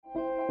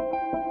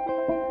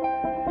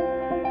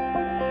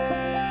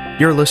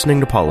You're listening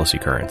to Policy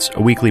Currents,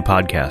 a weekly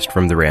podcast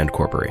from the RAND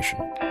Corporation.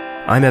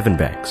 I'm Evan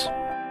Banks.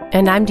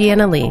 And I'm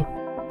Deanna Lee.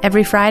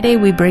 Every Friday,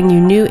 we bring you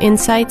new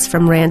insights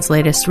from RAND's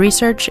latest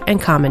research and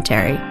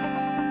commentary.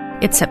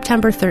 It's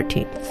September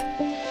 13th.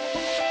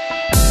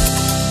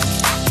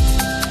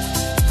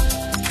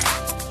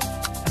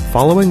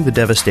 Following the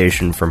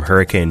devastation from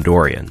Hurricane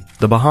Dorian,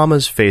 the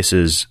Bahamas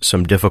faces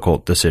some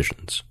difficult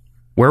decisions.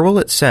 Where will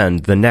it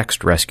send the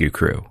next rescue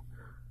crew?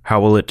 How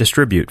will it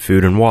distribute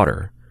food and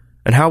water?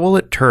 And how will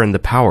it turn the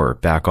power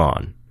back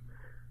on?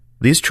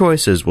 These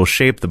choices will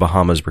shape the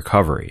Bahamas'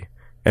 recovery,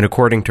 and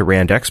according to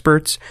RAND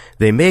experts,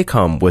 they may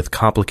come with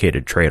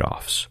complicated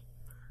trade-offs.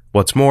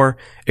 What's more,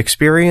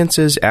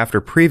 experiences after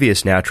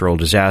previous natural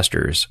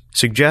disasters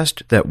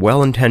suggest that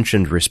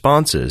well-intentioned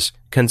responses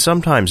can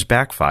sometimes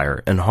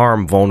backfire and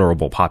harm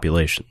vulnerable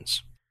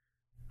populations.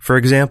 For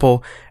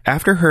example,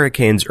 after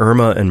Hurricanes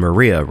Irma and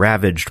Maria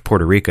ravaged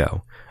Puerto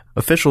Rico,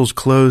 officials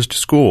closed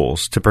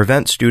schools to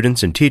prevent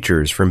students and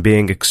teachers from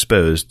being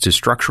exposed to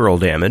structural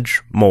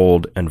damage,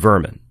 mold, and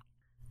vermin.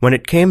 When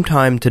it came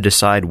time to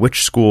decide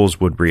which schools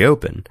would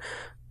reopen,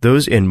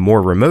 those in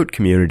more remote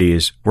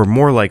communities were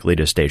more likely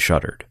to stay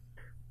shuttered.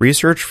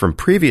 Research from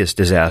previous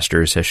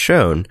disasters has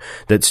shown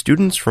that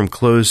students from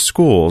closed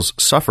schools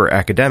suffer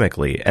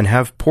academically and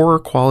have poorer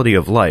quality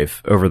of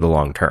life over the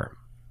long term.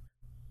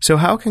 So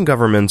how can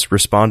governments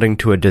responding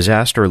to a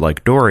disaster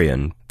like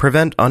Dorian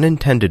prevent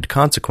unintended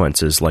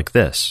consequences like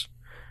this?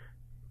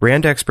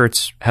 RAND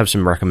experts have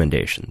some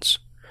recommendations.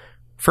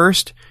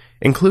 First,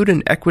 include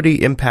an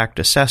equity impact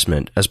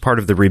assessment as part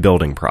of the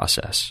rebuilding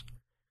process.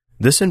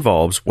 This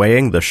involves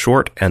weighing the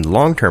short and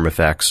long-term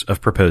effects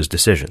of proposed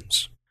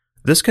decisions.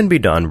 This can be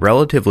done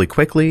relatively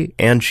quickly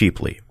and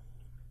cheaply.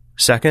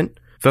 Second,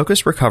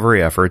 focus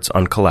recovery efforts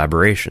on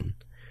collaboration.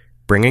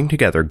 Bringing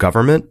together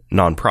government,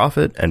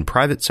 nonprofit, and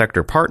private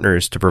sector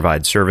partners to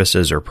provide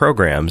services or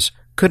programs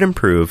could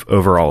improve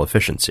overall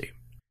efficiency.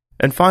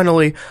 And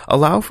finally,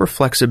 allow for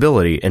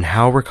flexibility in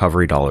how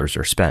recovery dollars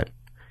are spent.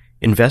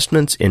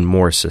 Investments in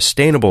more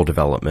sustainable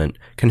development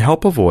can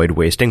help avoid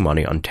wasting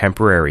money on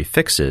temporary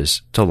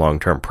fixes to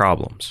long-term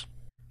problems.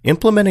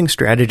 Implementing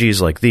strategies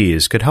like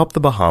these could help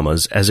the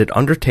Bahamas as it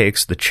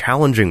undertakes the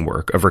challenging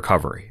work of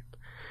recovery.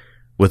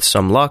 With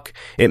some luck,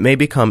 it may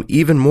become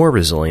even more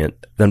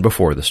resilient than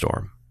before the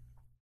storm.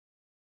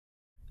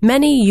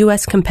 Many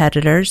U.S.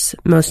 competitors,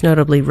 most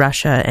notably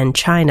Russia and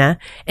China,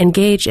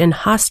 engage in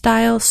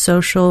hostile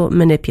social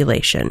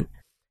manipulation.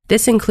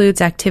 This includes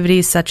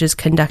activities such as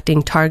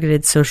conducting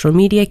targeted social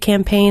media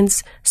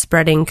campaigns,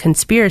 spreading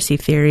conspiracy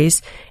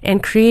theories,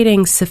 and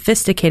creating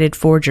sophisticated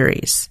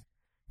forgeries.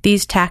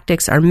 These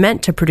tactics are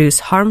meant to produce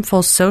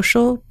harmful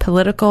social,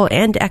 political,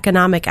 and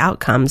economic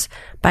outcomes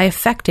by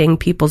affecting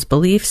people's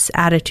beliefs,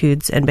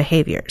 attitudes, and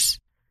behaviors.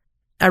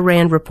 A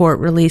RAND report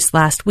released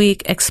last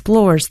week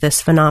explores this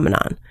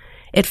phenomenon.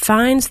 It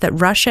finds that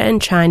Russia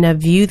and China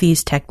view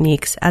these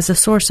techniques as a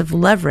source of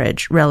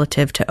leverage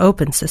relative to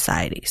open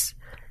societies.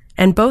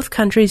 And both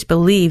countries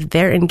believe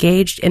they're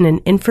engaged in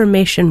an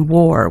information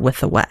war with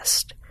the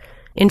West.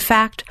 In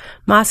fact,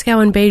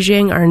 Moscow and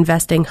Beijing are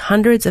investing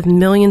hundreds of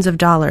millions of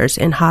dollars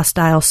in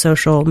hostile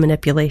social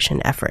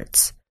manipulation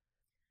efforts.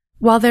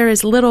 While there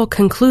is little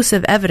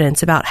conclusive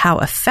evidence about how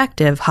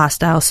effective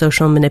hostile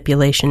social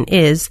manipulation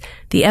is,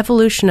 the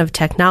evolution of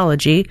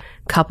technology,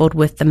 coupled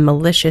with the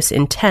malicious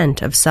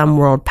intent of some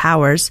world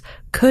powers,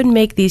 could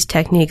make these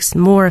techniques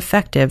more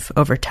effective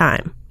over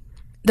time.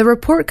 The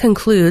report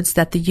concludes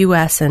that the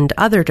U.S. and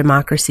other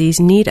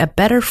democracies need a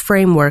better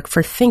framework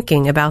for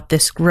thinking about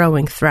this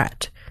growing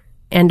threat.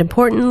 And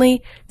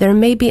importantly, there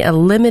may be a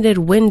limited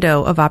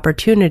window of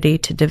opportunity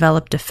to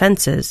develop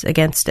defenses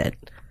against it.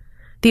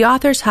 The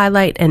authors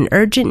highlight an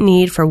urgent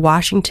need for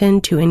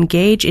Washington to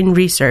engage in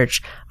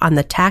research on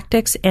the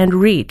tactics and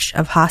reach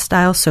of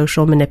hostile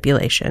social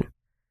manipulation.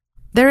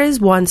 There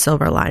is one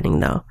silver lining,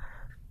 though.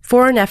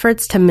 Foreign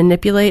efforts to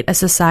manipulate a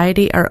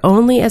society are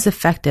only as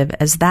effective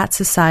as that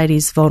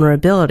society's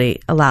vulnerability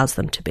allows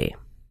them to be.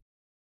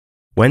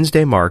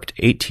 Wednesday marked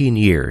 18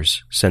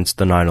 years since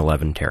the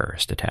 9/11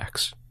 terrorist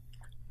attacks.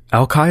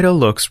 Al-Qaeda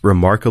looks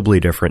remarkably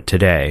different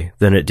today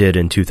than it did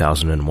in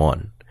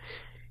 2001.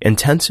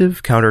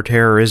 Intensive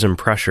counterterrorism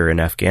pressure in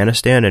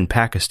Afghanistan and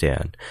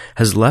Pakistan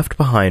has left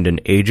behind an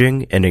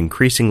aging and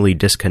increasingly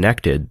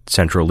disconnected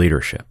central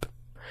leadership.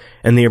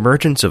 And the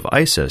emergence of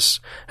ISIS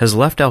has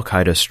left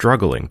Al-Qaeda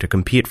struggling to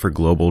compete for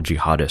global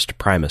jihadist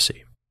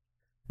primacy.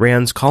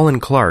 RAND's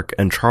Colin Clark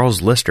and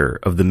Charles Lister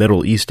of the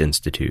Middle East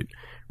Institute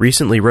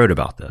recently wrote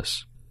about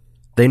this.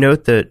 They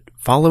note that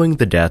following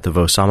the death of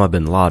Osama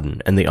bin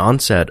Laden and the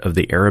onset of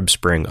the Arab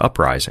Spring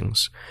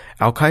uprisings,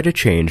 Al-Qaeda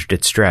changed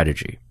its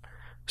strategy.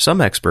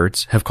 Some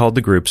experts have called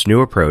the group's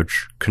new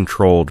approach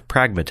controlled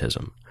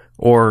pragmatism,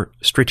 or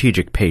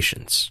strategic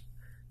patience.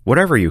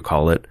 Whatever you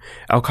call it,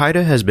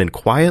 Al-Qaeda has been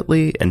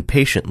quietly and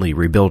patiently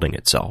rebuilding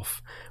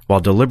itself,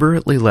 while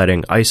deliberately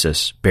letting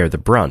ISIS bear the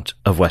brunt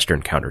of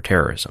Western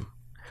counterterrorism.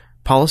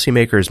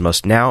 Policymakers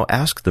must now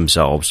ask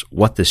themselves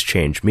what this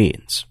change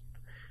means.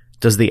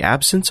 Does the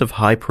absence of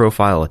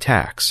high-profile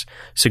attacks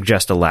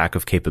suggest a lack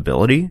of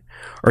capability,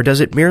 or does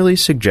it merely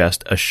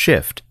suggest a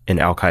shift in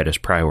al-Qaeda's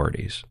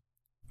priorities?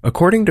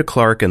 According to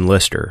Clark and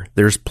Lister,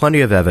 there's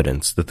plenty of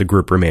evidence that the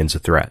group remains a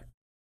threat.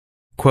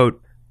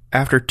 Quote,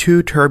 after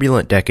 2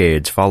 turbulent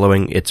decades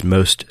following its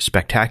most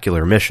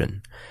spectacular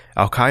mission,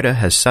 al-Qaeda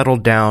has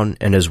settled down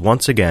and is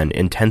once again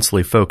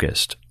intensely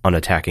focused on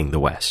attacking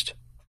the West.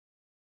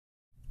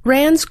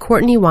 Rand's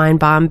Courtney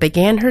Weinbaum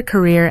began her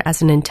career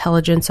as an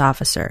intelligence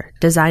officer,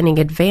 designing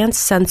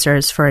advanced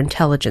sensors for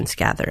intelligence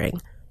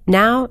gathering.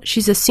 Now,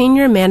 she's a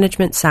senior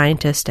management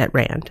scientist at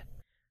Rand.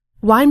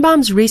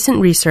 Weinbaum's recent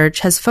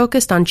research has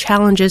focused on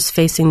challenges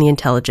facing the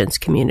intelligence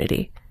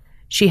community.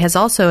 She has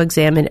also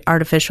examined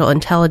artificial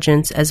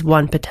intelligence as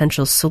one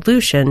potential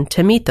solution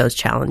to meet those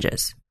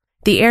challenges.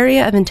 The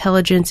area of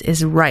intelligence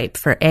is ripe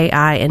for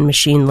AI and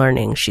machine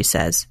learning, she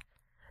says.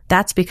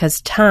 That's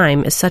because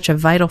time is such a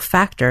vital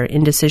factor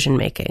in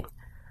decision-making.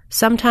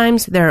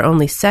 Sometimes there are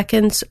only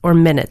seconds or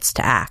minutes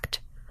to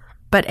act.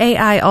 But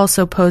AI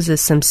also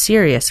poses some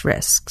serious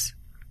risks.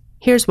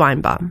 Here's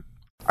Weinbaum.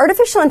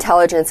 Artificial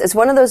intelligence is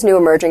one of those new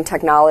emerging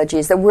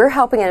technologies that we're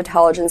helping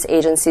intelligence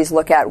agencies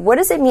look at. What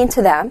does it mean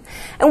to them,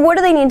 and what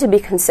do they need to be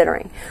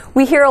considering?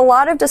 We hear a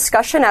lot of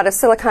discussion out of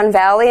Silicon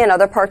Valley and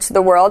other parts of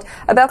the world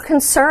about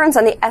concerns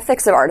on the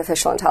ethics of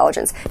artificial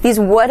intelligence, these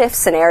what-if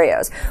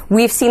scenarios.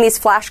 We've seen these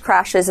flash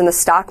crashes in the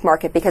stock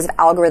market because of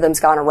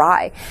algorithms gone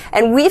awry.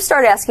 And we've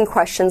started asking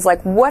questions like,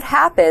 what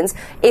happens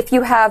if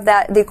you have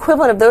the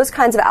equivalent of those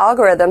kinds of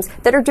algorithms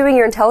that are doing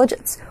your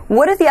intelligence?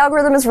 What if the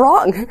algorithm is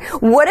wrong?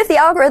 What if the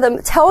algorithm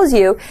tells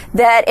you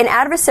that an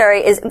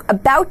adversary is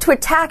about to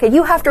attack and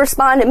you have to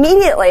respond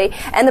immediately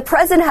and the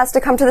president has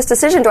to come to this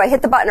decision, do I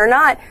hit the button or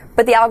not?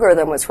 But the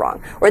algorithm was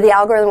wrong, or the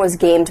algorithm was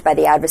gamed by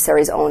the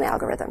adversary's own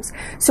algorithms.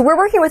 So we're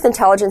working with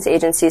intelligence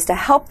agencies to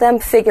help them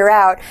figure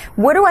out,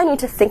 what do I need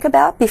to think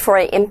about before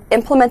I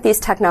implement these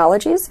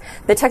technologies?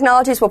 The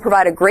technologies will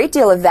provide a great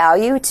deal of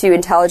value to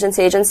intelligence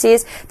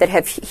agencies that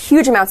have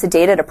huge amounts of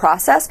data to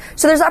process.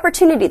 So there's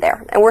opportunity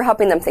there, and we're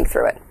helping them think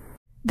through it.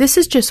 This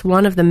is just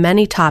one of the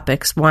many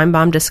topics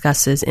Weinbaum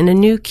discusses in a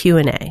new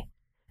Q&A.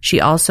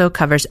 She also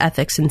covers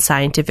ethics in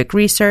scientific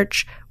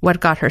research, what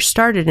got her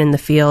started in the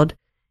field,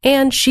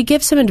 and she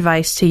gives some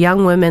advice to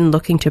young women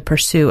looking to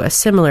pursue a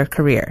similar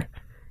career.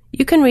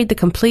 You can read the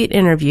complete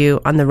interview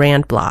on the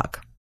Rand blog.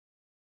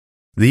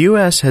 The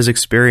U.S. has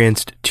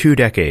experienced 2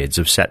 decades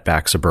of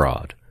setbacks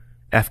abroad.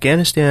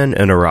 Afghanistan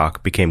and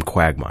Iraq became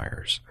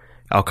quagmires.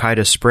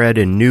 Al-Qaeda spread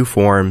in new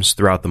forms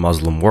throughout the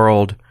Muslim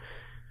world,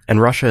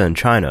 and Russia and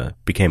China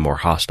became more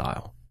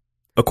hostile.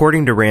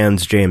 According to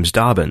Rand's James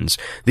Dobbins,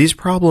 these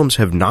problems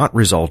have not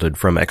resulted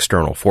from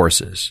external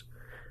forces.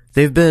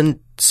 They've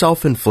been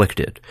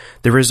self-inflicted,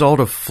 the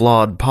result of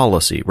flawed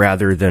policy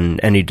rather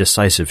than any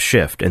decisive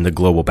shift in the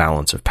global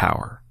balance of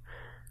power.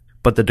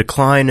 But the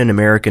decline in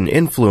American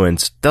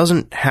influence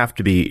doesn't have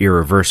to be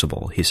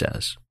irreversible, he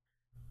says.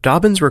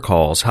 Dobbins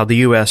recalls how the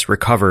U.S.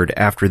 recovered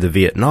after the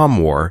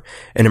Vietnam War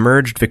and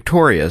emerged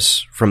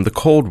victorious from the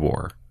Cold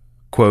War.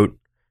 Quote,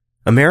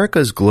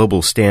 America's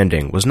global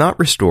standing was not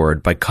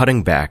restored by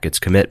cutting back its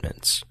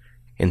commitments.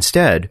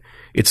 Instead,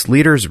 its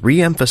leaders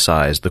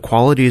re-emphasized the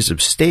qualities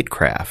of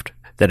statecraft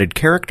that had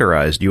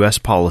characterized U.S.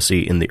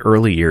 policy in the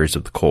early years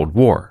of the Cold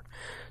War,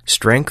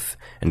 strength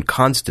and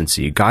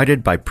constancy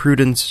guided by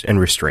prudence and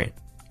restraint.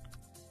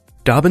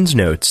 Dobbins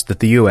notes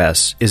that the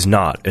U.S. is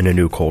not in a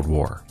new Cold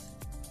War,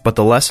 but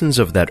the lessons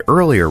of that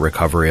earlier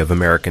recovery of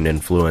American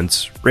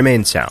influence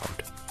remain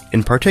sound.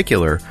 In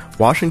particular,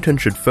 Washington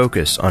should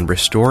focus on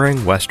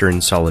restoring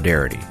Western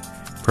solidarity,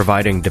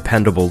 providing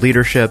dependable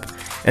leadership,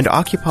 and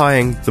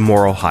occupying the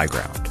moral high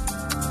ground.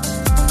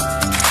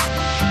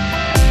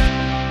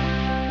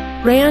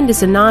 RAND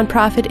is a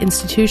nonprofit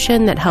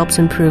institution that helps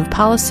improve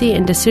policy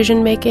and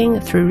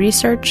decision-making through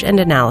research and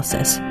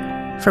analysis.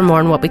 For more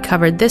on what we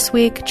covered this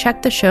week,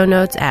 check the show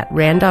notes at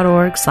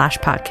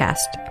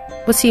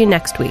rand.org/podcast. We'll see you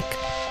next week.